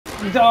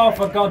Oh,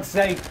 for God's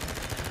sake.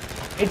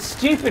 It's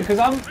stupid because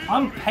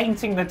I'm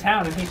painting the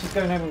town and he's just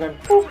going over and going,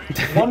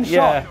 "Boop," one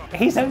shot.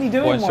 He's only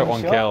doing one shot.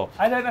 One kill.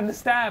 I don't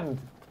understand.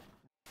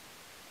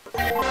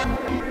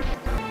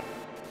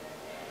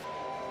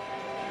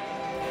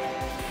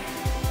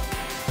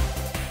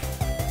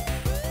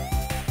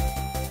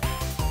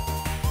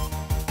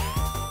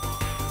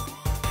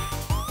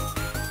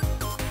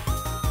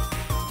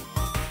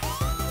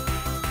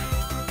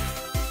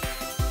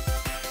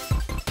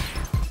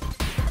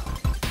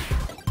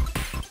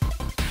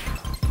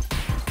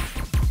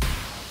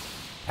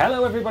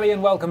 Hello everybody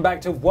and welcome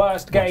back to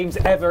Worst Games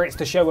Ever. It's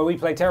the show where we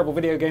play terrible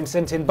video games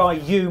sent in by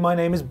you. My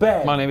name is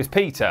Ben. My name is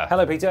Peter.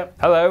 Hello Peter.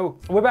 Hello.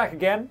 We're back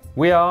again.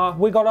 We are.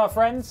 We got our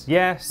friends?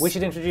 Yes. We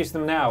should introduce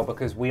them now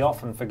because we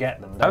often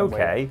forget them, don't we?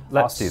 Okay,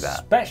 let's do that.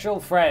 Special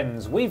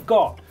friends. We've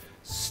got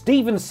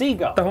Steven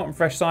Sega. The Hot and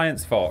Fresh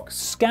Science Fox.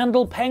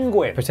 Scandal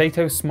Penguin.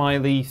 Potato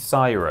Smiley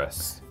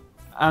Cyrus.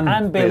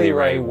 And Billy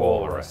Ray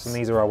Walrus. And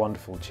these are our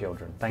wonderful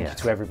children. Thank Yes.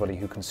 you to everybody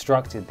who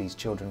constructed these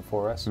children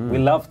for us. We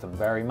love them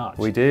very much.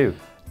 We do.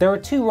 There are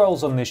two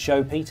roles on this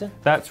show, Peter.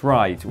 That's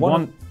right.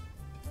 One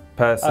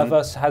person of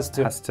us has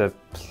to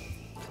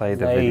play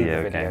the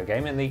video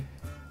game, and the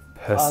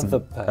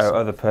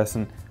other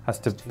person has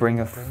to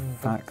bring a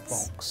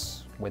facts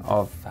box with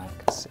of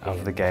facts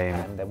of the game,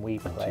 and then we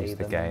play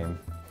the game.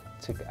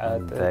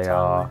 They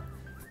are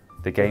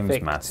the games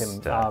victim,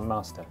 master. Our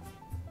master,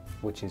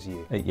 which is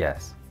you.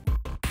 Yes.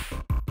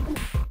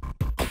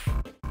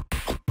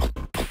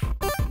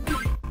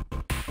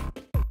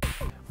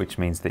 Which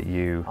means that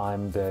you're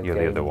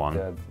the other one.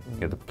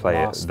 You're the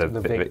player, master, the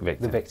victim.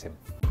 The victim.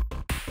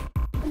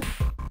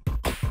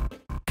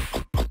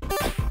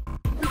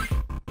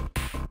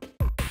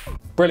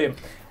 Brilliant.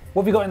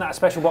 What have you got in that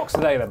special box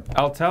today then?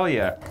 I'll tell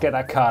you. Get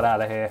that card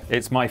out of here.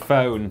 It's my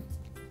phone.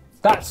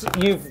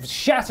 You've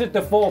shattered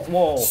the fourth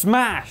wall.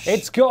 Smash!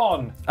 It's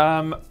gone.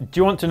 Do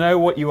you want to know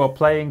what you are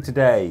playing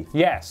today?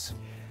 Yes.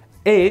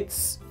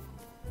 It's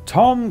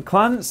Tom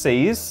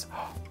Clancy's,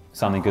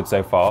 sounding good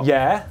so far.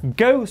 Yeah.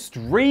 Ghost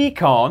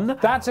Recon.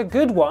 That's a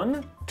good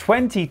one.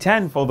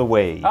 2010 for the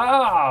Wii.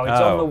 Oh, it's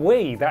on the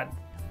Wii. That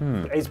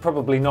is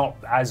probably not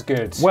as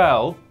good.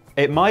 Well,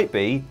 it might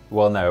be.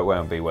 Well, no, it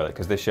won't be, will it?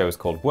 Because this show is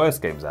called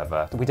Worst Games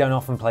Ever. We don't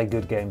often play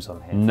good games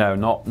on here. No,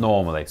 not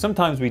normally.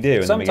 Sometimes we do.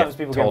 And sometimes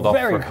then we people get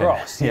very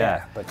cross.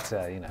 Yeah. But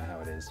you know how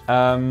it is.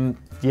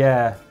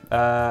 Yeah.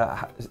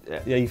 Are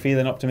you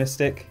feeling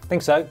optimistic? I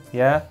think so.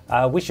 Yeah?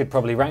 We should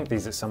probably rank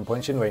these at some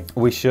point, shouldn't we?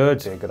 We should.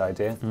 That'd be a good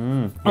idea.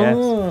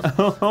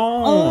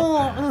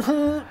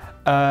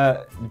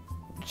 Yes.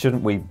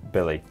 Shouldn't we,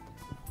 Billy?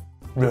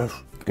 Good.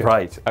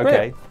 Right, okay.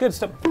 Brilliant. Good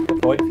stuff.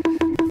 Good boy.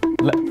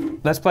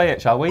 Let's play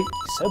it, shall we?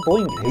 So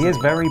boingy. He is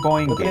very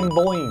boingy. Look at him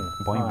boing.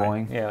 Boing,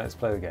 Right. boing. Yeah, let's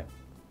play the game.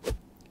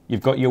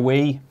 You've got your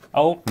Wii.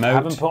 Oh, I Moat.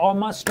 haven't put on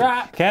my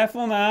strap.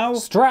 Careful now.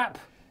 Strap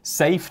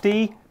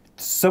Safety.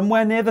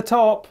 Somewhere near the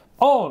top.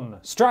 on.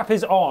 Strap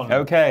is on.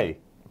 Okay.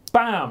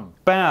 Bam.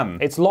 Bam.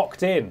 It's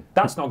locked in.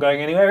 That's not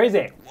going anywhere, is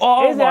it?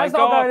 Oh is it? my That's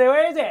not God. going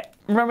anywhere, is it?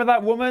 Remember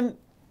that woman?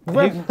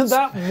 Remember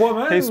that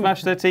woman? Who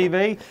smashed her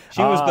TV?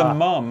 She was the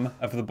mum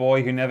of the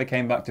boy who never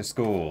came back to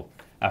school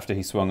after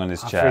he swung on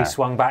his chair. After he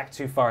swung back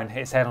too far and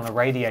hit his head on a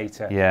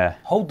radiator. Yeah.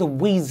 Hold the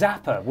Wii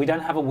Zapper. We don't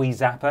have a Wii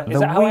Zapper. Is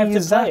The that how I have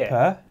Wii to play it?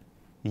 Zapper?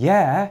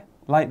 Yeah,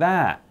 like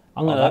that.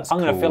 I'm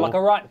gonna feel like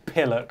a right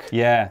pillock.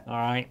 Yeah. All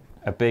right.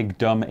 A big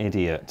dumb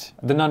idiot.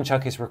 The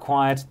nunchuck is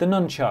required. The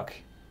nunchuck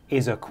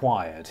is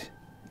acquired.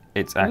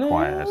 It's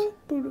acquired.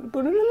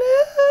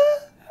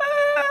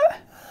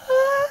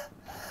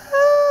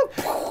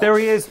 There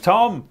he is,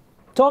 Tom.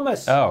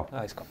 Thomas. Oh.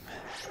 He's gone.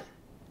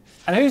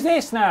 And who's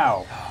this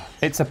now?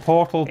 It's a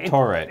portal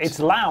turret. It's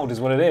loud,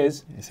 is what it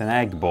is. It's an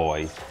egg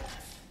boy.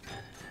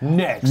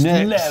 Next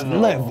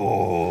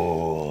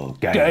level.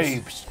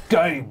 Games.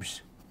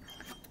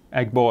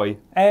 Egg boy.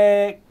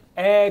 Egg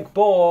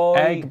boy.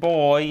 Egg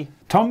boy.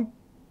 Tom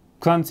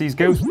Clancy's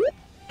Ghost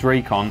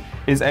Recon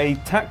is a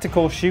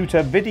tactical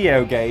shooter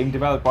video game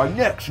developed by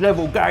Next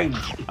Level Games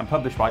and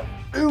published by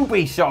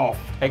Ubisoft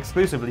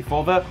exclusively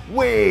for the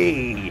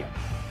Wii.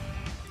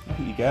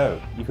 There you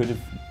go. You could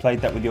have played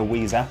that with your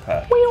Wii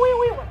Zapper.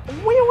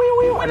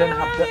 I don't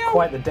have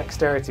quite the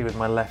dexterity with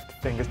my left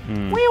fingers.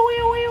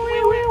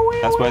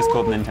 That's why it's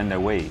called Nintendo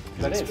Wii.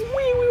 That is.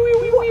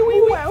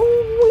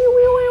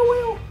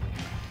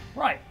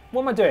 Right,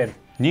 what am I doing?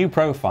 New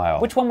profile.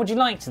 Which one would you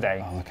like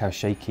today? Oh, look how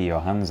shaky your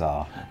hands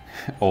are.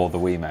 Or the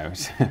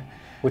Wiimote.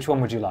 Which one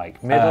would you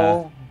like?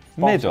 Middle?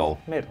 Middle.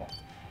 Middle.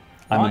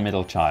 I'm Right. a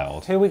middle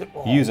child. Here we go.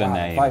 Oh,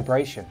 Username. Wow,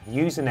 vibration.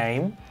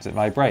 Username. Does it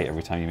vibrate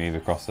every time you move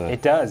across the...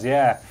 It does,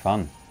 yeah.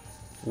 Fun.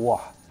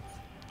 Wow.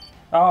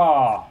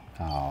 Oh.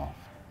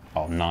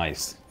 Oh,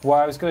 nice. Well,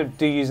 I was going to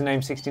do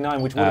username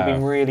 69, which would have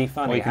been really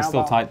funny. Well, you can How still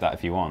about- type that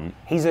if you want.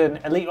 He's an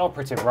elite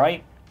operative,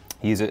 right?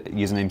 He's at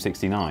username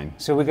 69.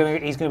 So he's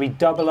going to be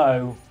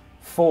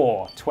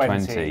 004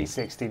 20 20.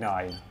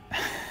 69.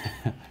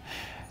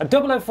 A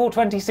 004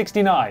 20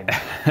 69.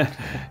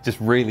 Just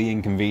really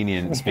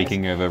inconvenient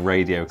speaking of a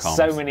radio comms.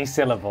 So many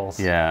syllables.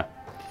 Yeah.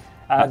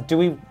 Do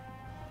we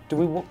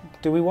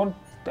Do we want?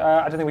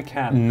 I don't think we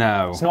can.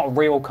 No. It's not a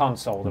real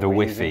console. The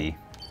Wi-Fi.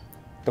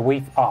 The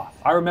Wi-Fi. Ah,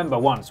 I remember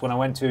once when I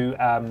went to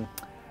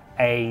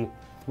a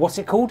what's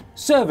it called?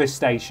 Service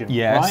station.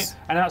 Yes. Right.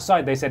 And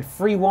outside they said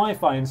free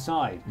Wi-Fi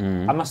inside.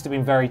 I must have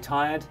been very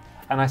tired.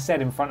 And I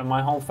said in front of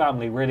my whole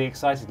family, really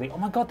excitedly, "Oh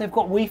my God, they've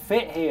got Wii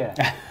Fit here!"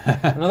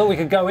 And I thought we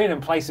could go in and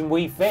play some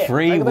Wii Fit.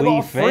 Free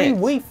Wii Fit. Free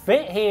Wii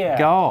Fit here.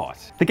 God.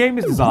 The game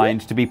is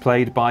designed to be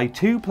played by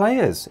 2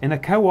 players in a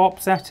co-op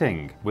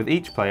setting, with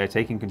each player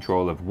taking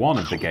control of one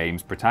of the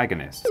game's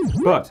protagonists.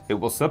 But it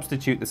will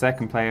substitute the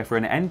second player for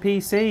an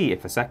NPC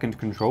if a second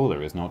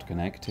controller is not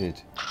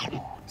connected.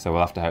 So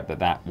we'll have to hope that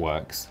that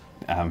works.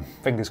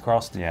 Fingers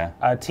crossed. Yeah.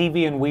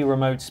 TV and Wii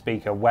remote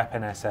speaker,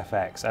 Weapon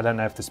SFX. I don't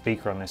know if the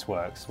speaker on this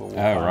works. We'll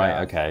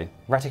right, okay.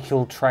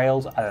 Reticule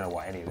trails. I don't know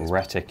what any of this.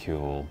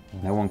 Reticule.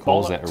 No one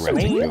calls it a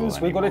reticule anymore.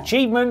 We've got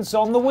achievements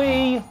on the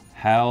Wii.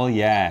 Hell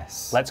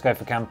yes. Let's go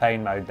for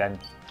campaign mode then.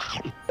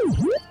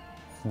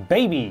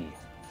 Baby.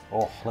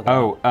 Oh, look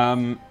at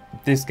that.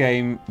 This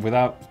game,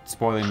 without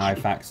spoiling my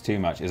facts too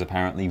much, is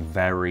apparently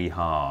very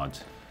hard.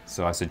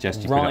 So I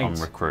suggest you put it on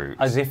recruit.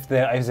 As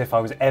if I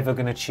was ever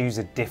going to choose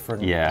a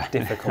different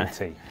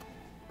difficulty.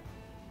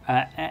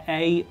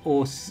 A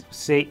or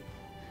C.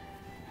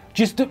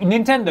 Just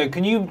Nintendo,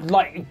 can you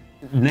like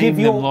give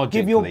your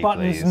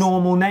buttons please.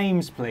 Normal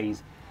names,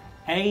 please?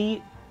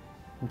 A,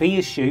 B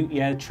is shoot.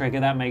 Yeah, trigger.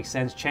 That makes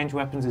sense. Change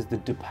weapons is the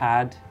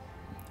D-pad.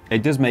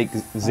 It does make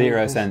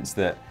zero sense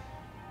that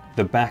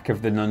the back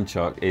of the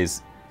nunchuck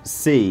is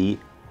C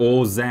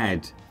or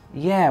Z.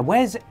 Yeah,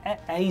 where's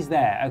A's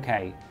there?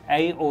 Okay,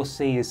 A or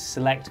C is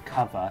select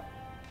cover.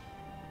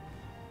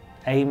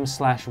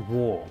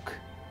 Aim/walk.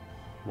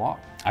 What?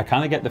 I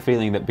kind of get the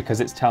feeling that because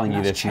it's telling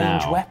you this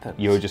now, weapons.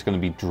 You're just going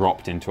to be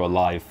dropped into a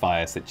live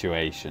fire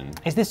situation.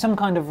 Is this some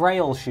kind of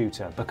rail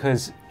shooter?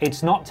 Because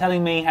it's not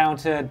telling me how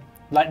to,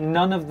 like,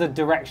 none of the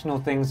directional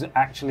things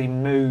actually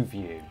move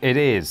you. It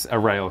is a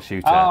rail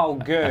shooter. Oh,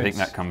 good. I think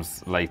that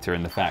comes later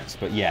in the facts,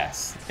 but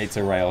yes, it's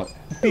a rail.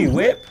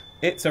 Whip.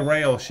 It's a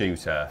rail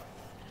shooter.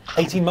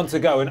 18 months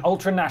ago, an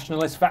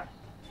ultra-nationalist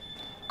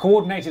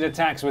coordinated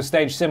attacks were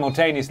staged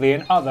simultaneously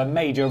in other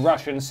major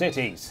Russian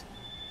cities.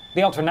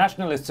 The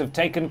ultra-nationalists have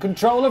taken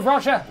control of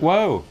Russia.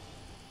 Whoa.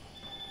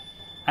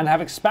 And have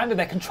expanded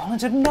their control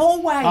into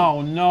Norway.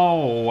 Oh,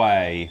 no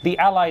way. The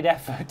Allied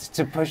effort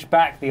to push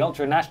back the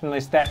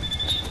ultra-nationalist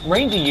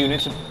Ranger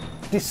units.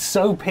 This is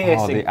so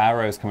piercing. Oh, the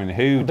arrows coming.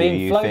 Who do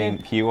you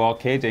think you are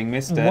kidding,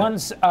 mister?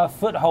 Once a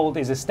foothold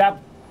is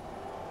established.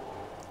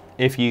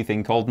 If you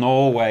think old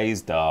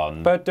Norway's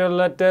done.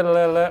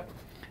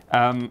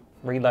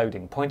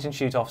 Reloading. Point and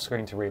shoot off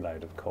screen to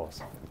reload, of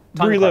course.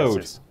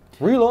 Reload.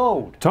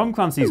 Reload. Tom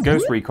Clancy's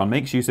Ghost Recon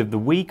makes use of the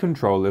Wii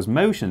controller's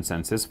motion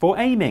sensors for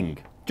aiming.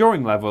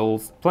 During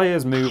levels,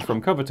 players move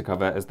from cover to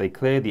cover as they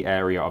clear the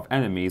area of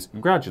enemies,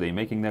 gradually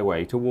making their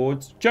way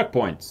towards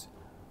checkpoints.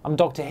 I'm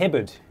Dr.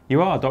 Hibbard.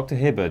 You are Dr.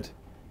 Hibbard.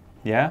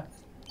 Yeah?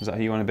 Is that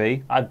who you want to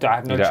be? I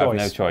have no choice. Have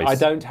no choice. I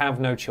don't have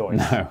no choice.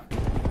 No.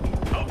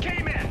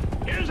 Okay, man.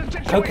 Here's a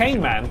situation.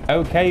 Cocaine Man.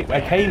 Okay,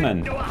 a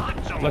Cayman.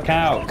 Look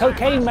out.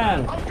 Cocaine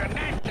Man.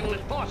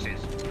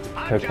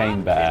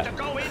 Cocaine Bear.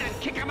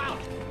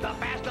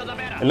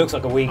 It looks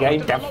like a Wii game.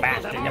 The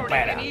faster, the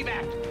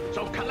better.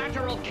 So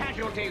collateral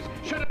casualties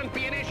shouldn't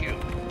be an issue.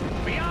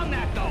 Beyond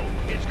that, though,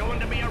 it's going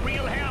to be a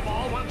real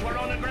hairball once we're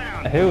on the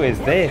ground. Who is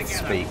Work this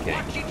together, speaking?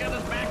 Watch each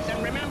other's backs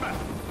and remember,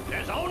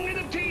 there's only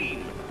the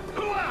team.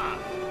 Hoo-ah!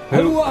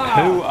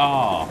 Who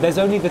are? There's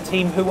only the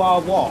team who are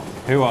what?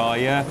 Who are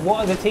ya?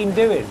 What are the team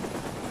doing?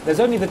 There's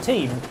only the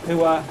team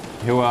who are...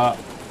 Who are?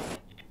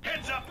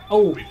 Heads up.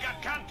 Oh. We've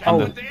got contact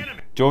with the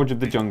enemy. George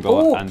of the Jungle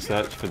Oh. and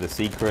search for the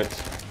secret.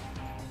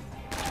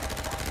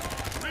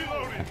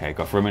 Okay,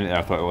 for a minute there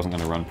I thought it wasn't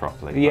going to run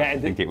properly. Yeah, I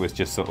think it was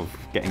just sort of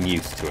getting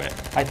used to it.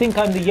 I think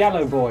I'm the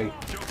yellow boy.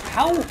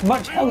 How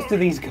much health do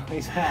these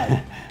guys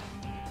have?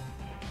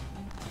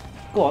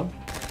 Go on.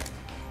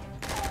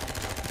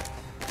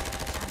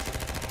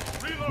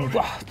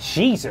 Oh,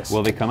 Jesus.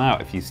 Will they come out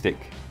if you stick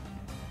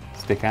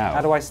out?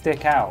 How do I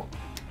stick out?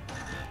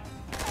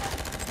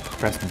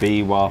 Press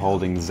B while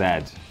holding Z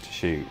to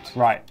shoot.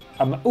 Right.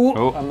 I'm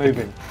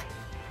moving.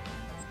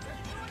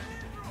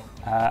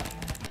 I'm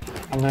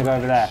going to go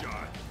over there.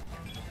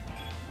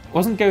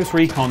 Wasn't Ghost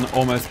Recon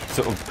almost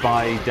sort of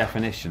by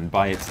definition,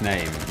 by its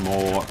name,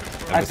 more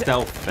of a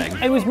stealth thing?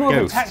 It was more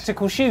Ghost. of a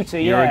tactical shooter,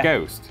 You're yeah. a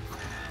ghost.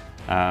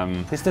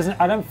 This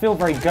doesn't... I don't feel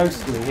very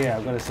ghostly here,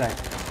 I've got to say.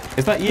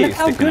 Is that you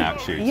sticking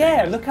out shooting?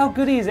 Yeah, look how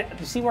good he is.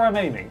 You see where I'm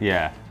aiming?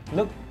 Yeah.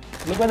 Look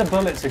where the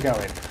bullets are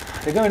going.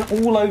 They're going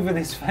all over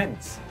this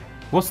fence.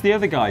 What's the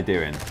other guy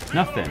doing?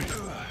 Nothing.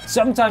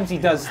 Sometimes he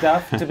does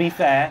stuff, to be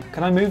fair.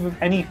 Can I move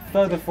any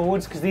further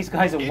forwards? Because these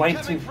guys are way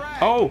too...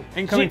 Oh,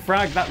 incoming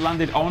frag, that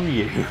landed on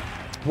you.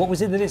 What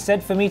was it that it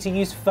said for me to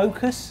use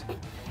focus?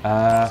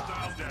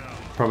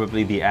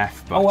 Probably the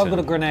F button. Oh, I've got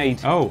a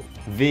grenade. Oh,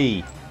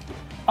 V.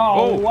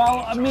 Oh,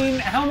 well, I mean,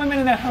 how am I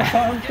meant to know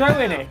how I'm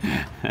throwing it?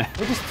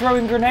 We're just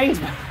throwing grenades.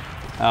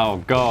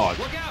 Oh, God.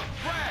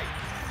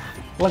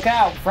 Look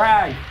out,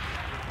 frag.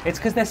 It's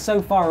because they're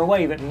so far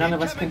away that none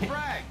of us can hit.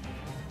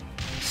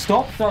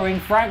 Stop throwing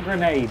frag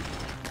grenade.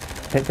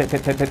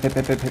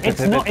 It's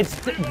not.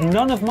 It's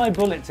none of my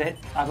bullets hit.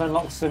 I've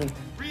unlocked some.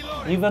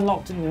 You've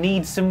unlocked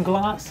need some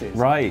glasses.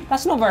 Right.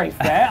 That's not very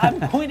fair. I'm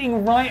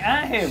pointing right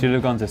at him. Should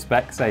have gone to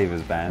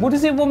Specsavers, Ben. What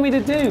does it want me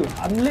to do?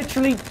 I'm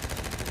literally.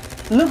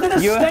 Look at the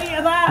state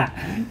of that.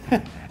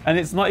 And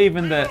it's not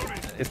even the.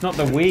 It's not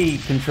the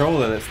Wii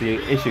controller that's the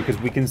issue, because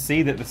we can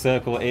see that the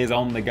circle is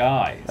on the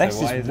guy. So This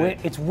why is is weird.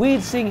 It's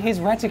weird seeing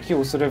his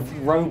reticule sort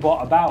of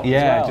robot about. Yeah,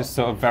 as well. just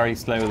sort of very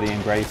slowly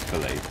and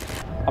gracefully.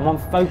 I'm on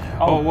focus.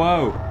 Oh,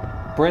 whoa.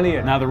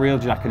 Brilliant. Now the real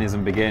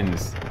jackanism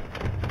begins.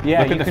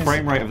 Yeah, Look at the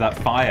frame rate of that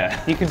fire.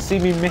 You can see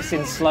me miss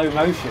in slow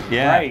motion.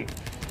 Yeah. Great.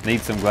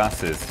 Need some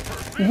glasses.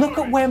 Look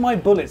at where my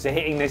bullets are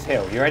hitting this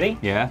hill. You ready?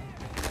 Yeah.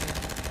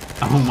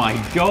 Oh my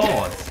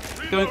god.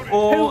 Going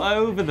all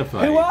over the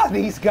place. Who are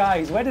these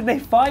guys? Where did they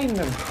find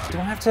them? Do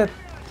I have to...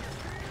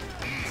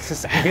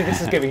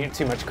 This is giving it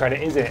too much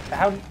credit, is it?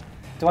 How...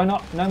 Do I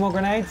not... No more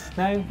grenades?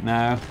 No?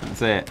 No,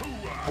 that's it.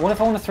 What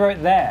if I want to throw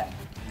it there?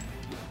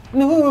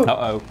 No!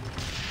 Uh-oh.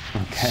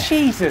 Okay.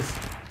 Jesus!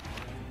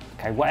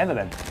 Okay, whatever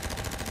then.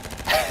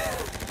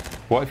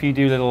 What if you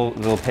do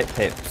little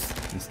pip-pips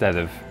instead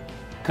of...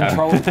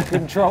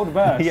 Controlled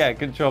burst? Yeah,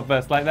 controlled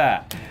burst like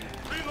that.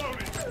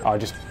 Oh, I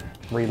just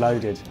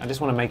reloaded. I just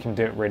want to make him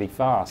do it really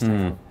fast.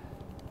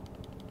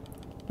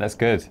 That's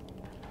good.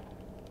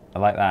 I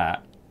like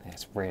that.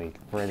 It's really,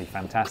 really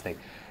fantastic.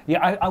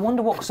 Yeah, I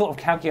wonder what sort of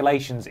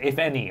calculations, if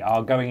any,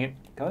 are going in.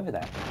 Go over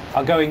there.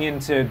 Are going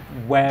into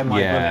where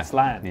my bullets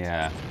land.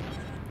 Yeah.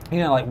 You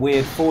know, like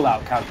weird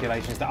Fallout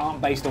calculations that aren't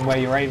based on where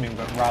you're aiming,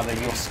 but rather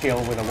your skill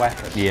with a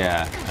weapon.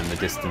 Yeah, and the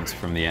distance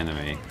from the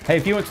enemy. Hey,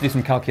 if you want to do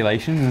some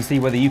calculations and see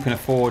whether you can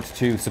afford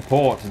to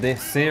support this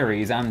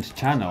series and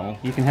channel,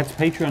 you can head to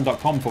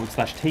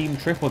patreon.com/Team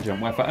TripleJump,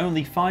 where for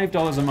only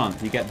 $5 a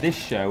month, you get this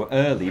show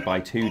early by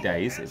 2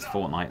 days. It's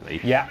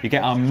fortnightly. Yeah. You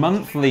get our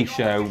monthly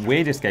show,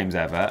 Weirdest Games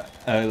Ever,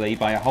 early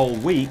by a whole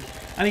week,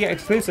 and you get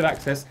exclusive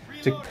access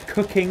to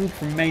cooking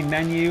from main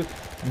menu,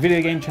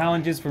 video game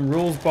challenges from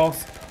Rules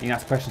Boss. You can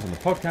ask questions on the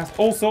podcast,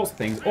 all sorts of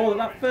things, all at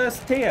that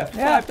first tier,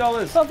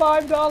 $5. For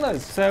 $5.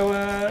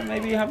 So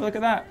maybe have a look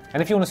at that.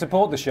 And if you want to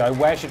support the show,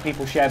 where should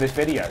people share this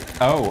video?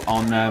 Oh,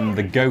 on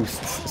the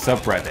Ghosts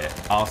subreddit,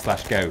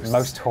 r/Ghosts.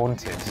 Most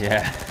haunted.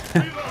 Yeah.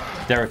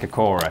 Derek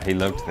Akora, he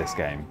loved this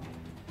game.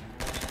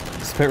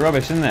 It's a bit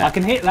rubbish, isn't it? I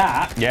can hit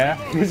that. Yeah.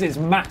 Because it's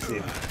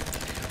massive.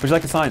 Would you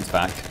like a science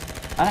fact?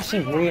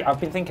 I've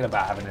been thinking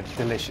about having a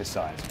delicious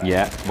science fact.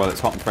 Yeah, well,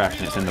 it's hot and fresh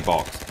and it's in the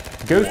box.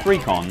 Ghost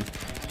Recon.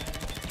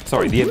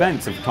 Sorry, the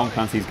events of Tom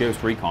Clancy's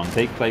Ghost Recon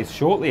take place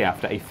shortly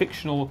after a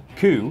fictional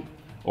coup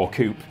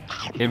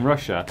in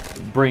Russia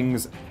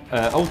brings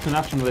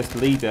ultranationalist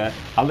leader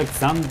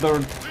Alexander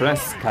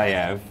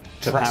Treskayev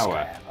to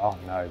power. Oh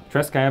no.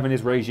 Treskayev and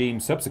his regime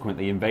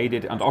subsequently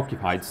invaded and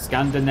occupied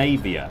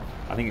Scandinavia.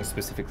 I think it's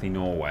specifically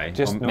Norway.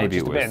 Just or maybe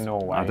just it a was. bit of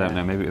Norway. I don't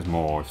know. Maybe it was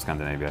more of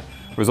Scandinavia,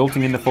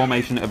 resulting in the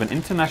formation of an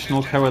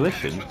international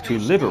coalition to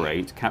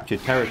liberate captured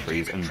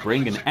territories and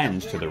bring an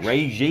end to the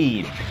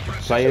regime.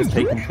 Players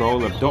take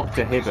control of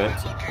Dr. Hibbert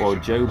or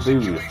Joe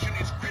Booth.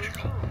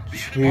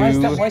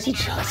 Why is he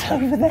just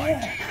over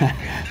there?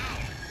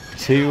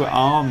 Two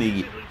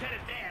army.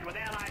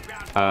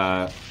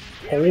 Oh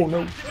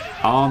no.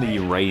 Army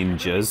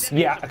rangers.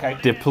 Yeah. Okay.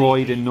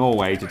 Deployed in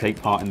Norway to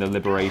take part in the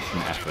liberation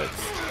efforts.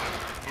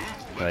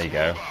 There you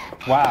go.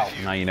 Wow.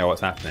 Now you know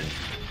what's happening,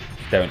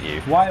 don't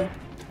you? Why?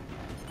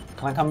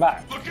 Can I come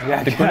back?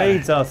 Yeah. The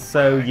grenades are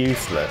so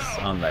useless,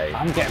 aren't they?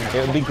 I'm getting.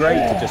 It would be great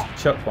to just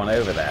chuck one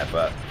over there,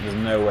 but there's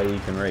no way you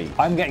can reach.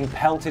 I'm getting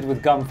pelted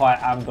with gunfire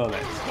and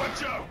bullets.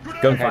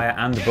 Gunfire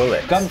and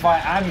bullets.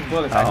 Gunfire and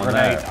bullets and Oh,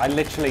 grenades.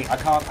 no. I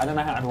can't. I don't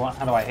know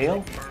how do I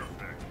heal?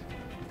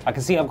 I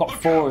can see I've got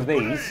 4 of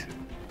these.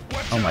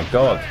 Oh my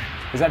god.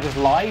 Is that just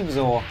lives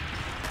or?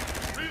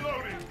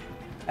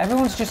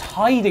 Everyone's just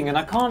hiding, and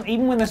I can't.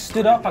 Even when they're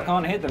stood up, I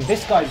can't hit them.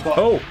 This guy's got.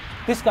 Oh.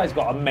 This guy's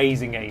got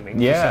amazing aiming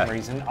Yeah. for some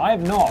reason. I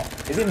have not.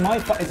 Is it my?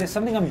 Is there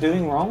something I'm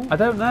doing wrong? I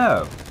don't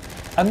know.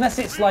 Unless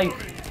it's like.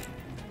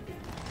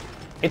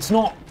 It's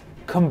not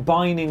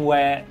combining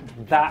where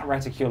that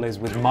reticule is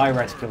with my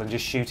reticule and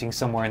just shooting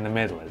somewhere in the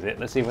middle, is it?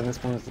 Let's see when this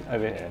comes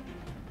over here.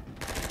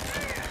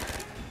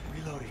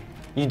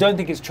 You don't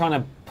think it's trying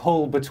to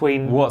pull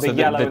between the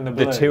yellow and the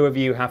blue? The two of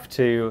you have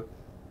to.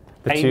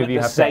 The Aim two at of you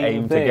the have to same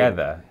aim thing.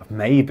 together.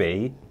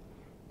 Maybe.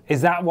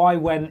 Is that why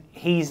when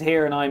he's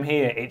here and I'm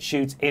here, it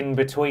shoots in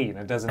between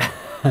and doesn't?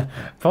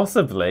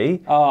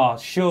 Possibly. Oh,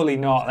 surely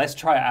not. Let's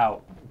try it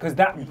out. Because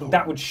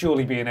that would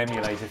surely be an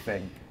emulator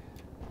thing.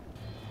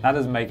 That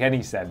doesn't make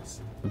any sense.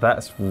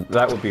 That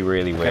would be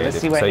really weird. let's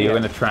see where So he you're is.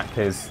 going to track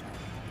his.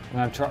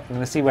 I'm going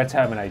to see where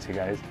Terminator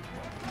goes.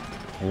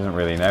 He doesn't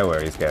really know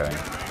where he's going.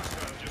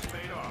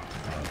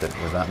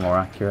 Was that more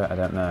accurate? I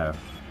don't know.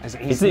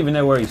 He doesn't even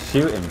know where he's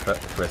shooting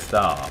for a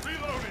start.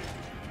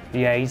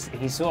 Yeah, he's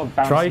sort of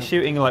bouncing. Try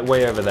shooting like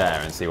way over there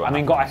and see what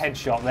happens. got a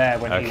headshot there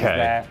when he was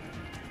there.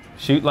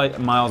 Shoot like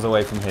miles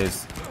away from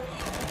his.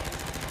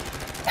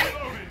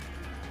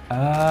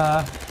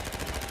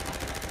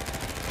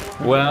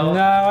 Well,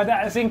 No,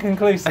 it's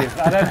inconclusive.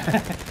 I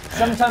don't.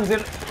 Sometimes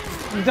it.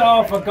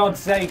 Oh, for God's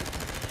sake!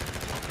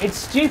 It's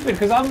stupid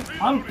because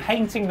I'm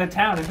painting the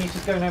town and he's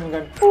just going over and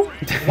going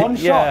 "Boop," one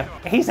shot.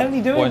 He's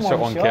only doing One shot,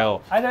 one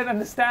kill. I don't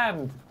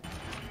understand.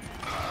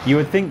 you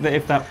would think that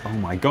if that. Oh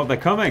my God, they're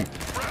coming!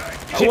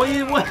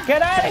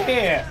 Get out of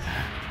here!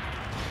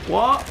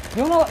 What?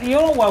 You're not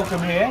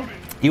welcome here.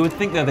 You would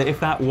think though that if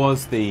that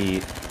was the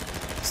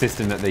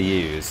system that they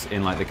use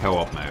in like the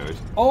co-op mode.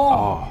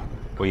 Oh.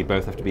 Well, you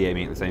both have to be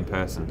aiming at the same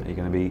person. Are you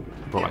going to be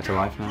brought back to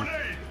life now?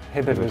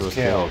 Hibbert was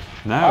killed.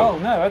 No. Oh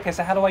no. Okay.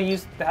 So how do I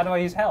use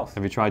health?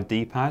 Have you tried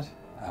D-pad?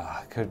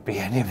 Oh, could be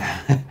any of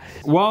them.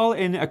 While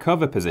in a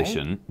cover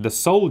position, the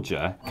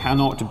soldier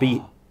cannot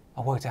be.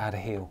 I worked out how to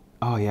heal.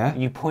 Oh yeah.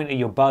 You point at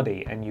your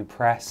buddy and you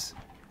press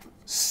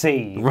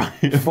C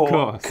Right, of for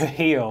course.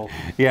 heal.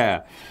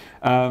 Yeah.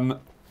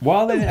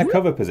 While in a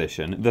cover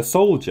position, the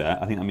soldier,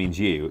 I think that means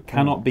you,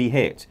 cannot be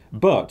hit,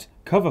 but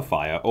cover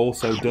fire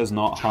also does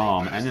not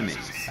harm enemies.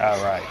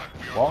 Oh right.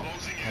 What?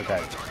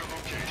 Okay.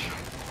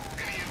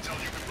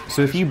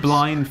 So if you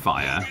blind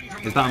fire,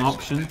 is that an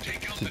option?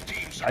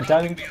 I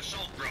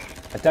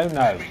don't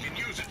know.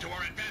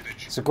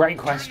 It's a great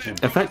question.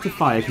 Effective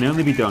fire can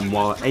only be done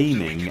while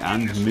aiming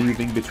and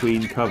moving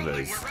between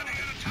covers.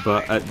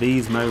 But at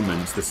these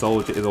moments, the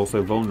soldier is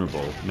also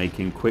vulnerable,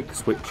 making quick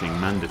switching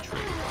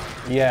mandatory.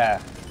 Yeah.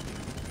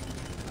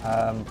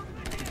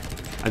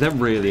 I don't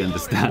really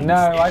understand. No,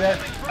 I don't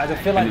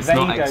feel like And it's they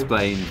not don't.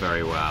 explained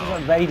very I feel well.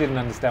 like they didn't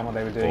understand what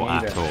they were doing Or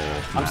either. at all.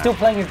 I'm No. still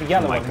playing as the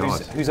yellow Oh my one,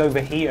 God. who's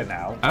over here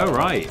now. Oh,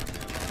 right.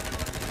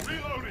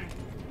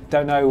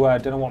 Don't know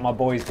what my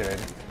boy's doing.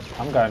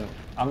 I'm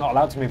not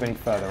allowed to move any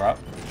further up.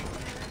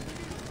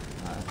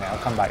 Okay, I'll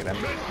come back then.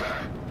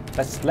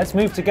 Let's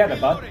move together,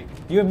 bud.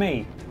 You and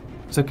me.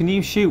 So can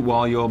you shoot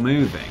while you're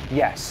moving?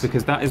 Yes.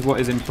 Because that is what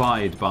is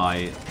implied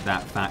by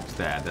that fact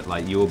there, that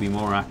like you will be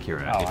more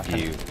accurate if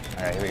you...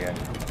 Okay, here we go.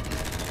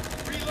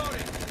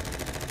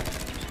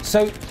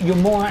 So you're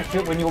more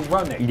accurate when you're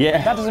running?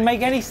 Yeah. That doesn't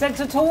make any sense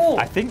at all.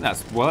 I think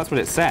that's what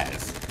it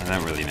says. I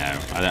don't really know.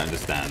 I don't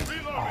understand.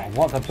 Oh,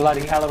 what the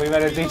bloody hell are we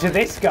going to do to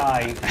this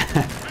guy?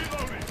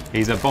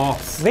 He's a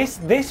boss.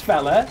 This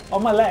fella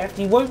on my left,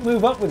 he won't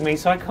move up with me,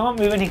 so I can't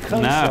move any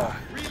closer. No.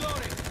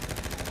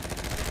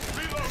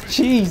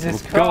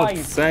 Jesus For God's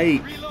Christ.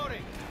 sake.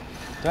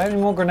 Do I have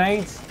any more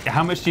grenades?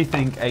 How much do you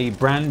think a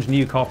brand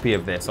new copy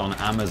of this on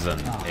Amazon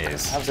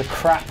is? That was a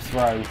crap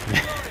throw.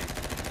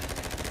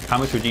 How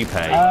much would you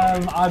pay?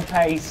 I'd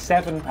pay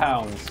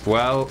 £7.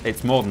 Well,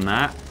 it's more than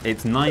that.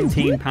 It's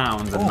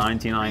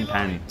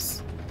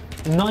 £19.99.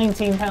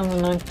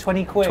 £19 and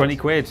 20 quid. 20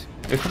 quid.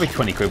 It was probably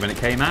 20 quid when it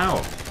came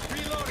out.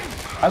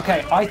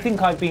 Okay, I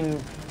think I've been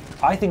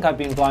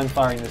blind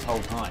firing this whole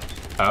time.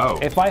 Oh.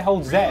 If I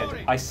hold Z,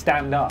 I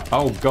stand up.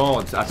 Oh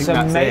God, I think So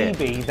that's it.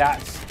 maybe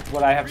that's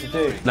what I have to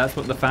do. That's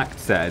what the fact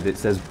said. It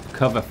says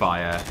cover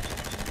fire,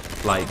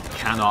 like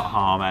cannot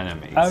harm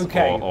enemies.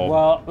 Okay, or-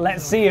 well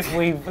let's see if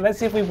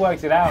we've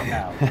worked it out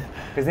now,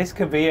 because this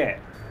could be it.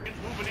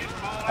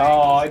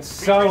 Oh, it's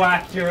so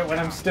accurate when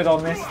I'm stood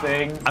on this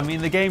thing. I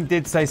mean, the game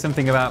did say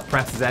something about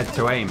press Z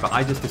to aim, but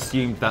I just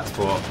assumed that's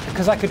what.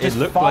 Because I could just It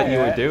looked fire. like you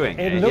were doing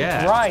it. It looked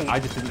yeah. right. I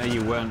just didn't know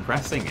you weren't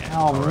pressing it.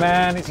 Oh already.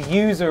 man, it's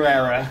user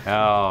error.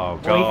 Oh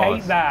God. We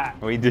hate that.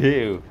 We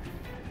do.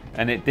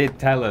 And it did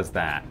tell us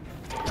that.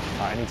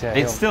 Right, I need to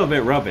heal. It's still a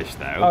bit rubbish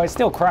though. Oh, it's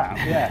still crap.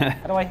 Yeah.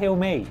 How do I heal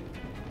me?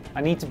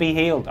 I need to be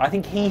healed. I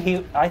think he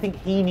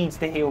needs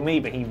to heal me,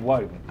 but he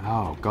won't.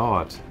 Oh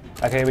God.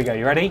 Okay, here we go.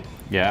 You ready?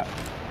 Yeah.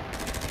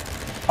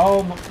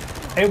 Oh,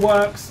 it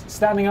works.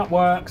 Standing up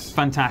works.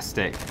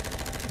 Fantastic.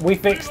 We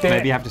fixed it.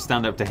 Maybe you have to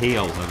stand up to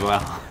heal as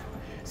well.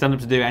 Stand up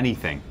to do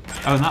anything.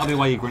 Oh, and that'll be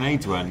why your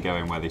grenades weren't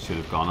going where they should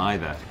have gone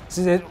either. This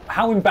is it.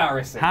 How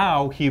embarrassing.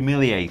 How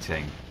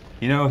humiliating.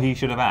 You know who he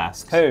should have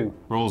asked? Who?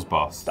 Rules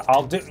boss.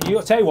 I'll do.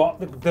 You tell you what.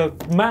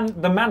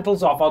 The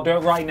mantle's off. I'll do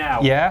it right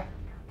now. Yeah?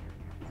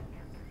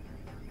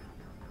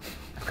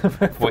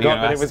 What are you Forgot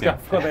going that to it was. ask him?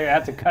 Forgot they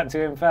had to cut to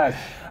him first.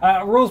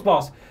 Rules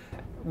boss.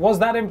 Was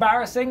that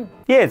embarrassing?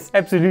 Yes,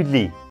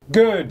 absolutely.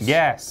 Good.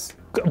 Yes.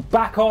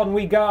 Back on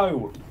we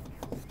go.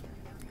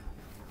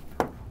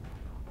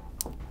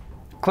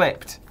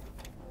 Clipped.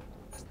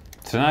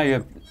 So now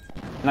you're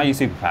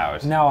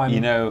superpowered. Now I'm-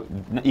 You know,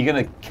 you're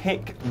gonna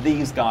kick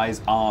these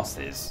guys'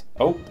 asses.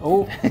 Oh,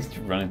 Oh. he's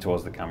running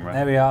towards the camera.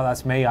 There we are.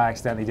 That's me. I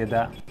accidentally did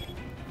that.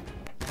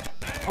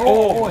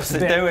 Oh, it's what's a it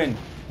bit- doing?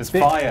 There's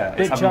bit- fire.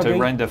 bit It's having chuggy. to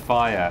render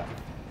fire.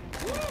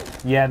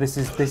 Yeah, this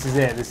is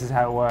it. This is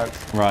how it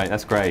works. Right,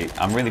 that's great.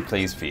 I'm really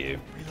pleased for you,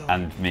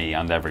 and me,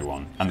 and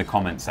everyone, and the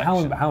comment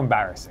section. How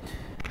embarrassing.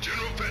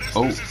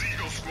 Oh,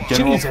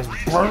 General, Jesus,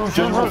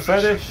 General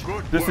Fetish.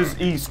 This is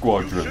E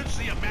Squadron. Should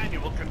see a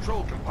manual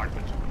control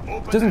compartment.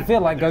 Open Doesn't that.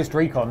 feel like Ghost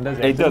Recon, does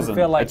it? It doesn't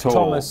feel like at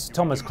all.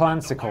 Thomas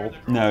Clancy.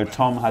 No,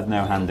 Tom had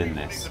no hand in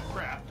this.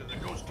 Craft to the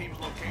Ghost Team's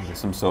location. There's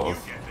some sort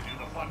of Get to do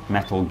the fun.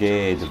 Metal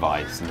Gear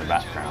device in the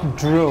background.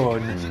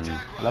 Drone.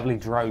 Lovely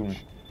drone.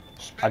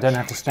 I don't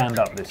have to stand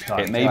up this time.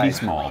 It may be Right.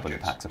 small, but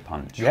it packs a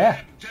punch. Yeah,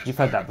 you've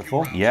heard that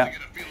before. Yeah.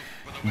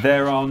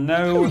 There are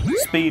no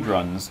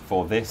speedruns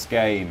for this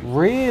game.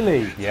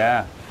 Really?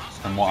 Yeah,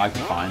 from what I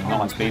can find,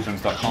 not on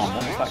speedruns.com.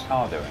 What was that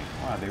car doing?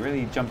 Wow, they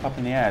really jump up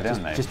in the air,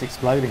 don't they? Just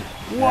exploding.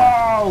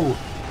 Whoa!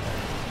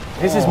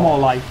 This is more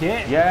like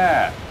it.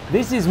 Yeah.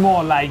 This is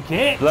more like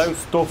it. Blow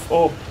stuff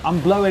up. I'm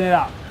blowing it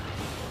up.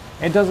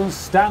 It doesn't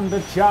stand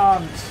a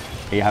chance.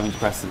 Are you having to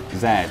press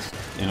Z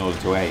in order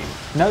to aim?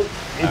 No,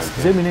 it's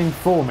zooming in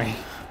for me.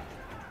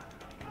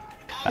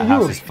 The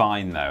house is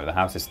fine though. The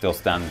house is still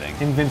standing.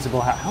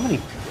 Invincible. How many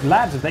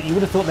lads of that? You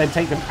would have thought they'd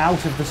take them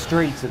out of the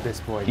streets at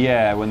this point.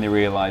 Yeah, when they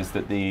realised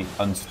that the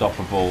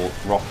unstoppable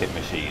rocket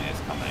machine is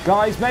coming.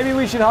 Guys, maybe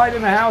we should hide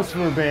in the house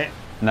for a bit.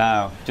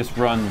 No, just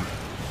run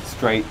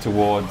straight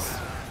towards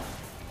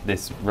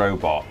this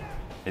robot.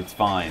 It's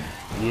fine.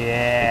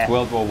 Yeah. It's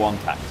World War I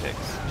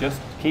tactics. Just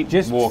keep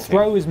walking.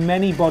 Throw as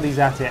many bodies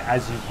at it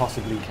as you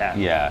possibly can.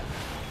 Yeah.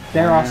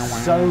 There are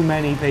so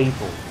many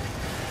people.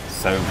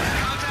 So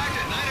many.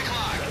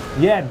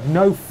 Yeah,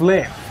 no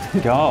flip.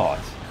 God.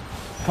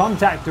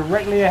 Contact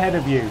directly ahead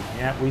of you.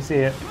 Yeah, we see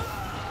it.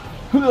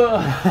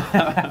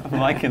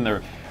 Like in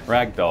the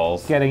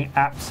ragdolls. Getting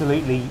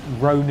absolutely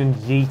Ronan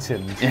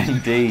Yeaton.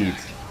 Indeed.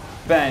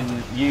 Ben,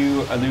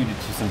 you alluded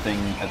to something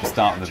at the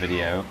start of the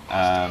video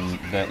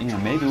that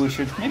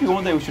maybe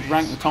one day we should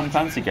rank the Tom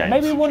Clancy games.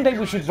 Maybe one day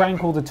we should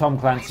rank all the Tom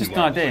Clancy Just games.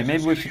 an idea.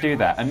 Maybe we should do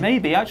that. And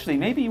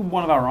maybe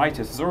one of our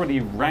writers has already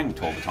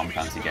ranked all the Tom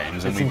Clancy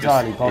games. It's and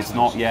entirely possible. It's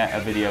not yet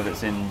a video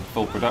that's in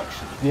full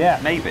production. Yeah.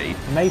 Maybe.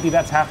 Maybe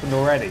that's happened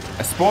already.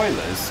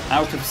 Spoilers,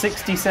 out of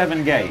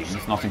 67 games,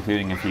 not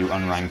including a few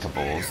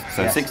unrankables,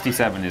 so Yes.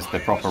 67 is the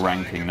proper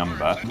ranking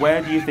number,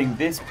 where do you think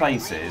this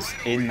places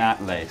in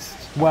that list?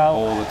 Well,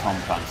 all the Tom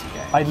Clancy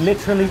games. I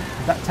literally,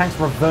 that tank's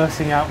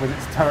reversing out with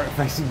its turret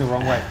facing the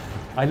wrong way.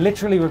 I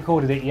literally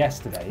recorded it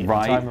yesterday at the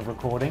time of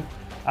recording,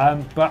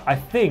 but I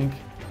think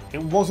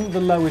it wasn't the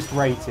lowest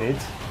rated.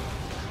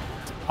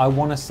 I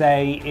want to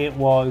say it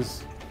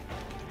was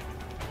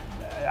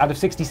out of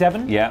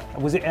 67. Yeah.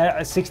 Was it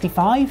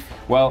 65?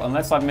 Well,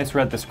 unless I've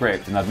misread the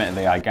script, and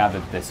admittedly I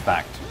gathered this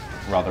fact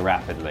rather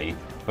rapidly,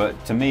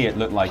 but to me it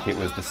looked like it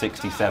was the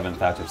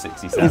 67th out of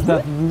 67. Is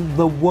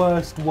the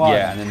worst one?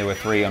 Yeah, and then there were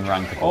 3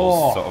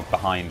 unrankables sort of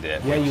behind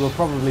it. Yeah, you were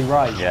probably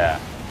right. Yeah.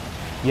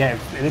 Yeah,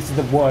 this is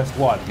the worst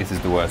one. This is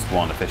the worst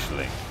one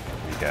officially.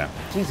 There you go.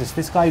 Jesus,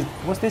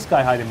 what's this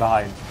guy hiding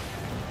behind?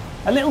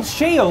 A little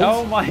shield?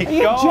 Oh my God! Are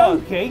you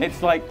joking?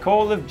 It's like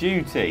Call of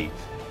Duty.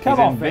 Come He's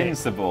off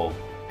invincible.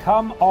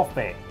 Come off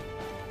it.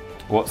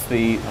 What's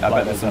the? I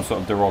bet there's some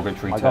sort of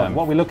derogatory term. God,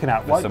 what are we looking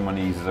at? For someone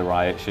who uses a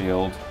riot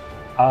shield.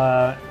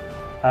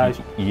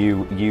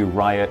 You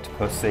riot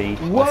pussy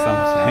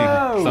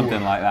Whoa! or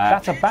something like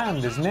that. That's a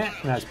band, isn't it?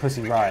 No, it's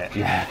Pussy Riot.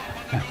 Yeah.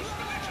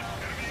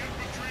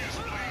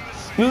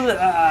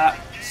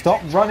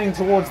 Stop running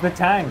towards the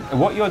tank.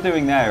 What you're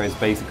doing there is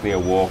basically a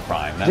war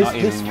crime. They're not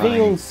even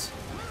running.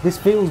 This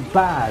feels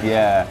bad.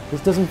 Yeah.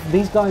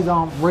 These guys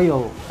aren't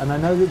real, and I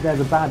know that they're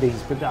the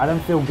baddies, but I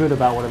don't feel good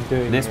about what I'm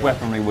doing. This here.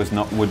 weaponry would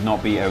not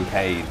be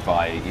okayed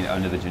by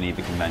under the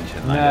Geneva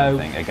Convention. No, I don't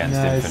think against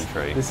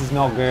infantry. This is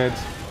not good.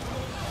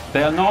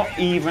 They are not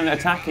even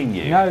attacking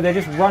you. No, they're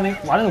just running.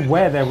 I don't know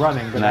where they're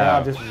running, but they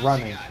are just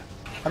running.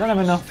 I don't have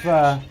enough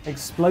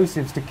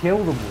explosives to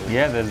kill them all.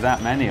 Yeah, there's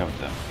that many of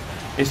them.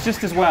 It's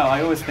just as well,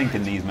 I always think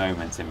in these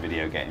moments in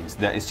video games,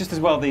 that it's just as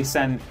well they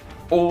send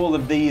all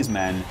of these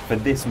men for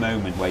this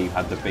moment where you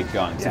had the big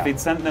guns. Yeah. If they'd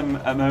sent them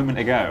a moment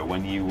ago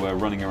when you were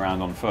running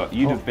around on foot,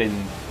 you'd have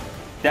been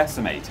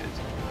decimated.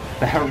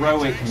 The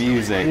heroic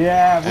music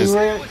as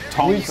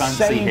Tom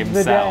Clancy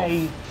himself,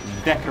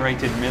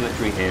 decorated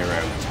military hero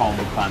Tom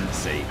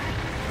Clancy,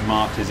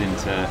 marches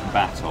into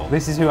battle.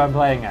 This is who I'm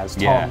playing as,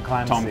 Tom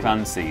Clancy. Tom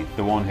Clancy,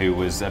 the one who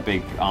was a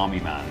big army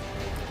man.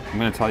 I'm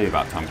going to tell you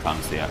about Tom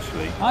Clancy,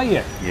 actually. Are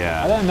you?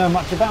 Yeah. I don't know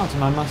much about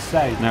him, I must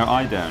say. No,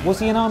 I don't. Was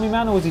he an army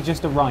man or was he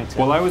just a writer?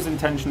 Well, I was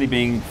intentionally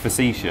being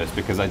facetious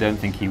because I don't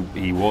think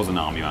he was an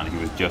army man. He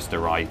was just a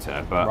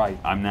writer. But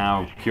I'm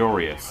now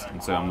curious,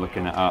 and so I'm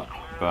looking it up.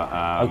 But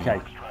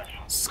okay.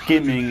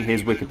 Skimming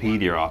his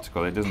Wikipedia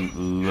article, it doesn't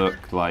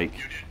look like.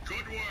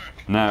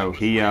 No,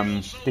 he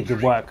did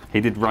good work. He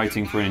did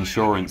writing for an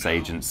insurance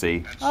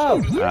agency.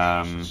 Oh.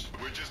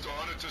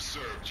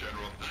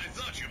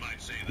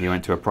 He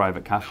went to a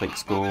private Catholic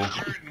school.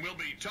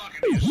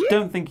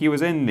 Don't think he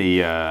was in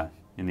the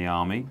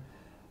army.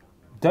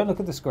 Don't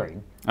look at the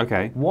screen.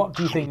 Okay. What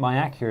do you think my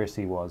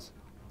accuracy was?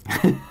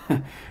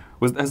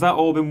 Has that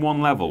all been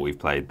one level we've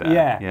played there?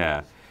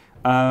 Yeah.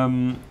 Yeah.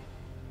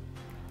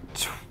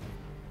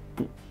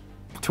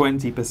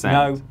 20%.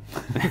 No.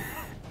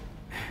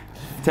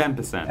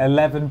 10%.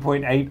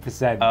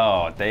 11.8%.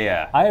 Oh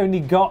dear. I only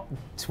got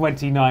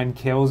 29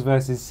 kills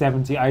versus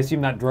 70. I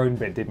assume that drone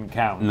bit didn't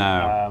count.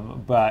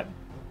 No. But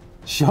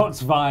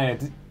shots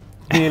fired,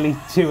 nearly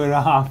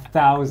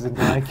 2,500,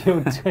 and I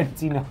killed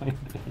 29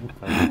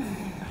 people.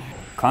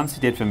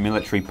 Clancy did for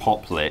military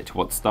poplit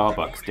what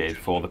Starbucks did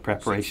for the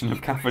preparation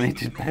of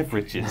caffeinated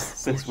beverages,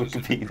 says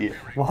Wikipedia.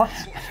 What?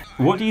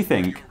 What do you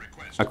think,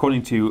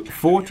 according to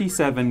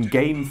 47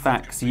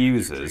 GameFAQs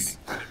users,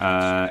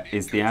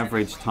 is the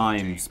average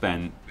time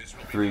spent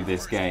through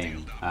this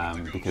game?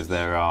 Because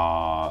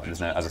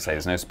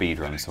there's no speed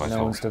run, so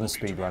no one's done a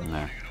speed run.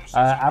 No.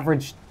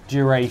 Average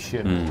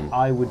duration,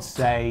 I would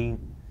say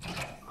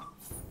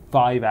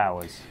 5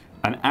 hours.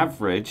 An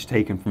average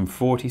taken from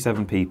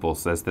 47 people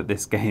says that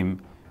this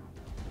game,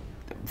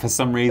 for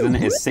some reason,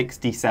 is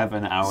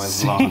 67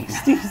 hours long.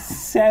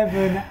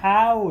 67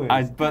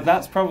 hours? But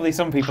that's probably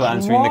some people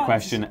answering the What?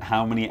 question,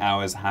 how many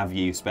hours have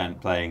you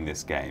spent playing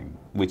this game?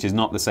 Which is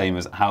not the same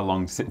as how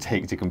long does it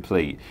take to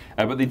complete.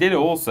 But they did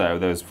also,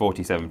 those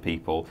 47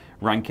 people,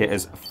 rank it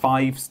as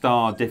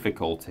 5-star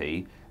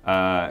difficulty,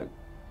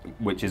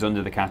 which is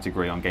under the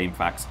category on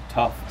GameFAQs,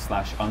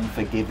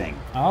 tough/unforgiving.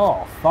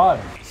 Oh, fun.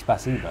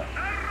 Spasiba.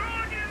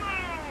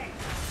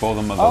 For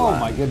the motherland. Oh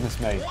my goodness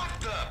me.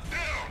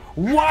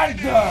 What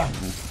the?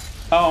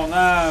 Oh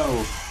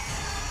no!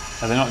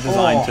 Are they not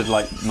designed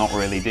to not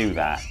really do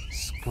that?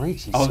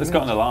 Screechy. Oh, it's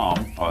got an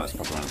alarm. Oh, that's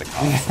probably one of the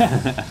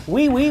cars.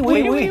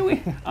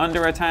 Wee.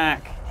 Under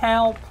attack.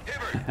 Help.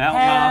 Help,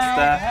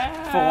 master.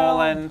 Help.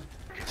 Fallen.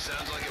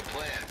 Sounds like a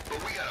plan, but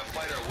we gotta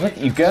fight our way. Look,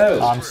 you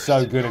go. I'm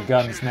so good at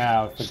guns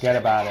now. Forget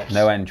about it.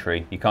 No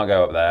entry. You can't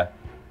go up there.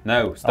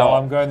 No, stop. Oh,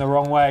 I'm going the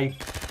wrong way.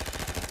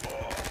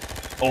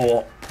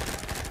 Oh.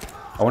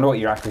 I wonder what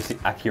your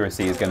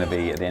accuracy is going to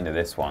be at the end of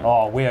this one.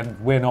 Oh,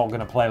 we're not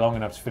going to play long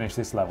enough to finish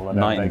this level, I don't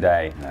Night think. and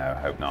day. No,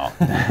 I hope not.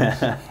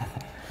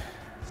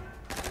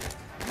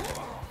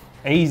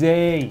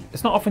 Easy.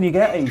 It's not often you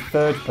get a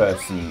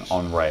third-person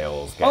on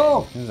rails game,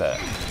 Oh. is it?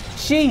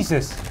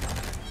 Jesus.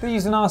 They're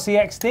using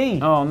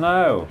RCXD. Oh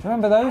no.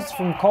 Remember those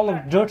from Call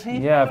of Duty?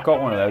 Yeah, I've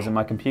got one of those in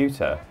my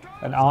computer.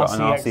 An Got an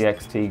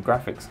RCXT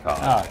graphics card.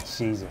 Oh,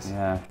 Jesus.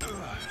 Yeah.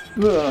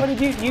 What did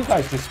you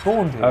guys just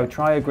spawned here? Oh,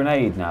 try a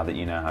grenade now that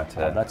you know how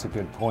to. Oh, that's a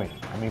good point.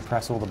 Let me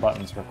press all the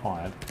buttons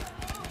required.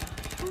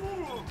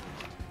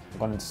 I've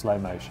gone into slow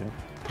motion.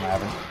 I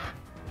haven't.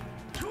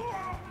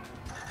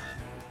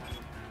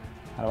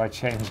 How do I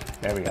change?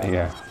 There we go.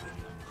 Yeah.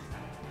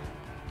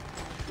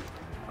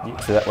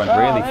 So that went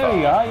really there far.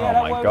 we go. Yeah, oh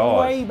that my went god.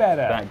 way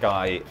better. That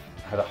guy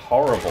had a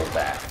horrible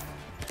death.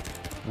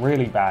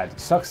 Really bad.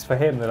 Sucks for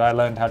him that I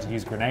learned how to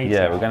use grenades.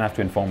 Yeah, now. we're going to have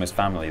to inform his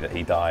family that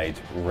he died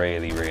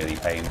really, really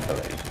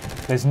painfully.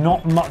 There's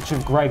not much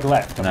of Greg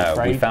left, I'm No,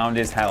 afraid. we found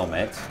his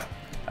helmet,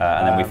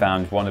 and then we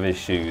found one of his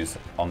shoes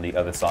on the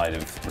other side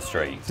of the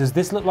street. Does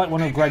this look like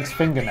one of Greg's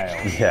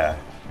fingernails? Yeah.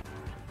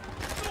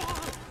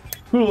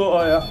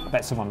 I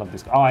bet someone loved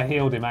this. Oh, I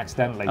healed him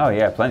accidentally. Oh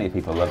yeah, plenty of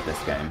people love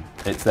this game.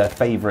 It's their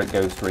favourite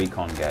Ghost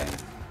Recon game.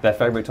 Their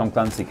favourite Tom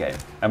Clancy game.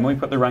 And when we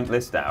put the ranked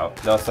list out,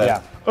 they'll say,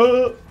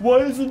 why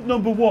isn't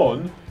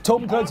 #1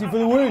 Tom Clancy for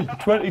the Wii.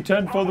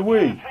 2010 for the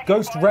Wii?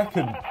 Ghost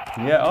Recon.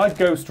 Yeah, I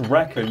Ghost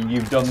reckon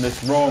you've done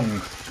this wrong.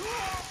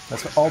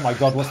 Oh my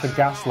god, what's the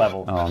gas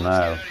level? Oh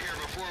no.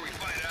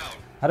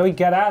 How do we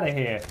get out of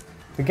here?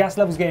 The gas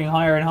level's getting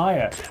higher and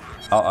higher.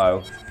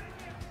 Uh-oh.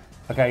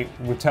 Okay,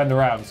 we've turned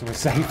around, so we're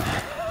safe.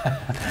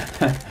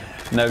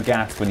 No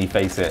gas when you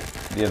face it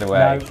the other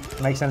way.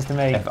 No, makes sense to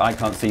me. If I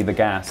can't see the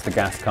gas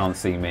can't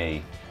see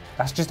me.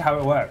 That's just how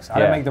it works. I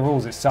don't Yeah. make the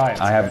rules, it's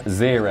science. I have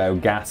 0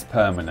 gas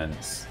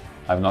permanence.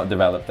 I've not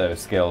developed those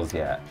skills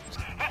yet.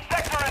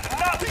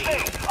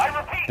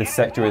 This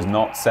sector is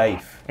not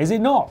safe. Is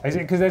it not? Is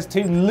it because there's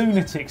 2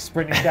 lunatics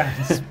sprinting down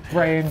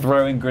spraying?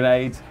 Throwing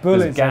grenades,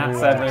 Bullets there's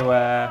gas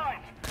everywhere.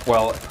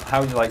 Well,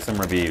 how would you like some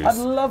reviews? I'd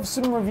love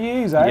some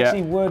reviews. I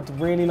actually would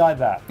really like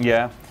that.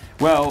 Yeah.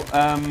 Well,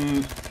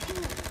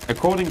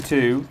 according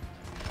to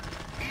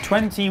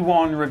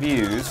 21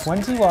 reviews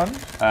 21?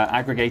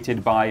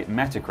 aggregated by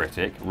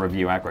Metacritic,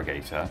 review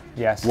aggregator,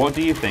 Yes. what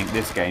do you think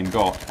this game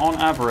got on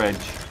average?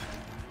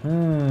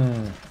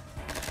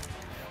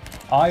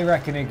 I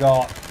reckon it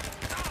got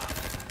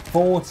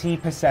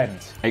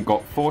 40%. It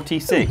got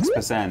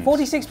 46%.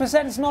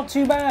 46% is not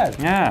too bad.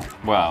 Yeah,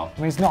 well, I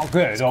mean, it's not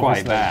good, quite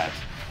obviously. bad.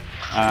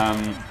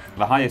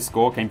 The highest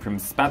score came from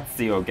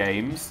Spazio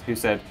Games, who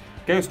said,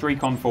 Ghost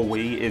Recon for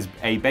Wii is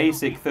a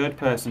basic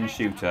third-person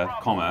shooter,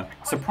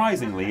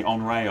 surprisingly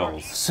on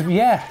rails. So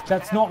yeah,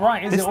 that's not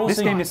right, is it? Also,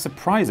 This game is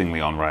surprisingly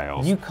on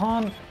rails. you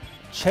can't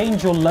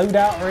change your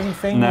loadout or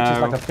anything, which is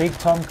No. like a big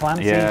Tom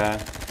Clancy Yeah.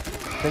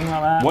 thing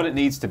like that. What it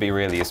needs to be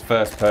really is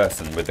first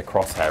person with the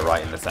crosshair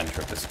right in the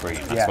centre of the screen.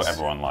 That's Yes. what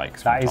everyone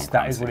likes. That from is Tom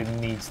that is Clancy. what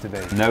it needs to be.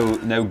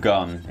 No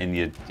gun in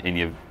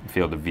your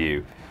field of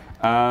view.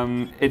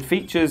 It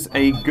features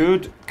a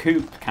good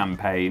coupe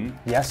campaign.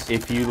 Yes.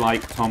 If you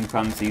like Tom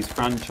Clancy's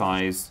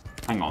franchise,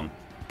 hang on.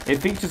 It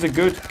features a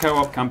good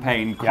co-op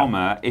campaign,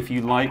 if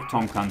you like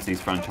Tom Clancy's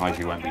franchise,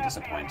 you won't be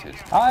disappointed.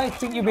 I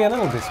think you'll be a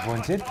little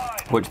disappointed.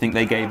 What do you think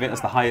they gave it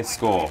as the highest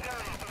score?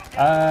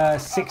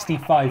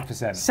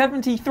 65%.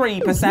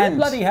 73%.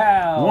 Bloody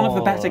hell! One of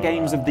the better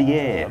games of the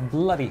year.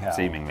 Bloody hell.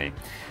 Seemingly.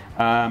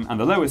 And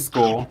the lowest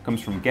score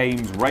comes from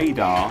Games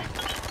Radar,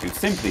 who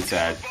simply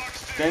said,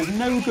 There's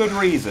no good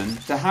reason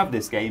to have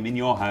this game in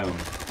your home.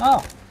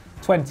 Oh,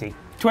 20.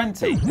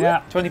 20?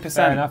 Yeah. 20%.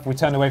 Fair enough. We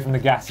turned away from the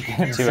gas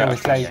again. Two So out we're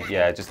of safe. 20.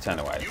 Yeah, just turn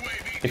away.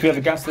 If you have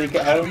a gas leak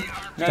at home,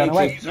 Turn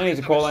away. No need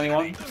to call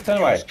anyone. Just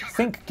turn away.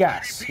 Think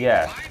gas.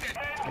 Yeah.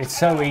 It's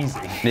so easy.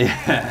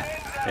 Yeah.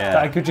 That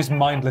I could just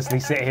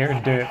mindlessly sit here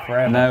and do it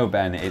forever. No,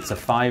 Ben, it's a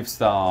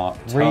 5-star,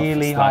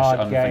 really hard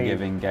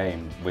unforgiving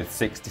game with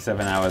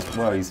 67 hours.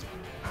 Well, he's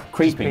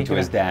creeping to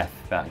his death,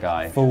 that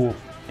guy. Fool.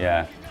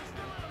 Yeah.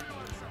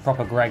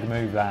 Proper Greg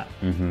move, that.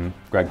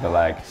 Greg the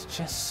leg. It's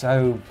just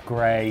so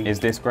grey. Is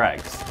this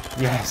Greg's?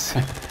 Yes.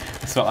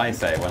 That's what I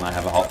say when I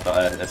have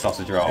a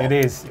sausage roll. It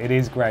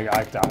is Greg.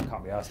 I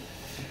can't be asked. Do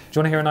you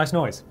want to hear a nice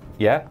noise?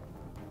 Yeah?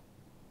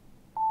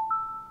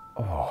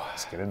 Oh,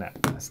 that's good, isn't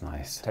it? That's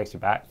nice. Takes you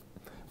back.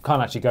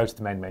 Can't actually go to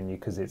the main menu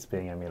because it's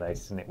being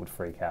emulated and it would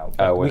freak out.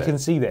 Oh, we can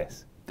see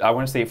this. I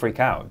want to see it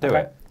freak out. Do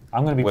it.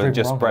 I'm going to be Will it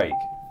just wrong. break?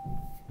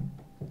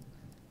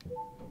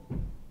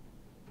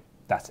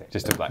 That's it.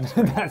 Just a black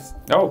That's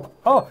Oh!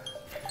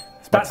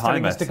 That's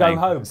telling us to go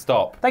home.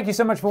 Stop. Thank you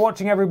so much for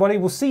watching, everybody.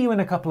 We'll see you in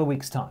a couple of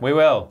weeks' time. We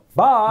will.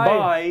 Bye.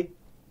 Bye.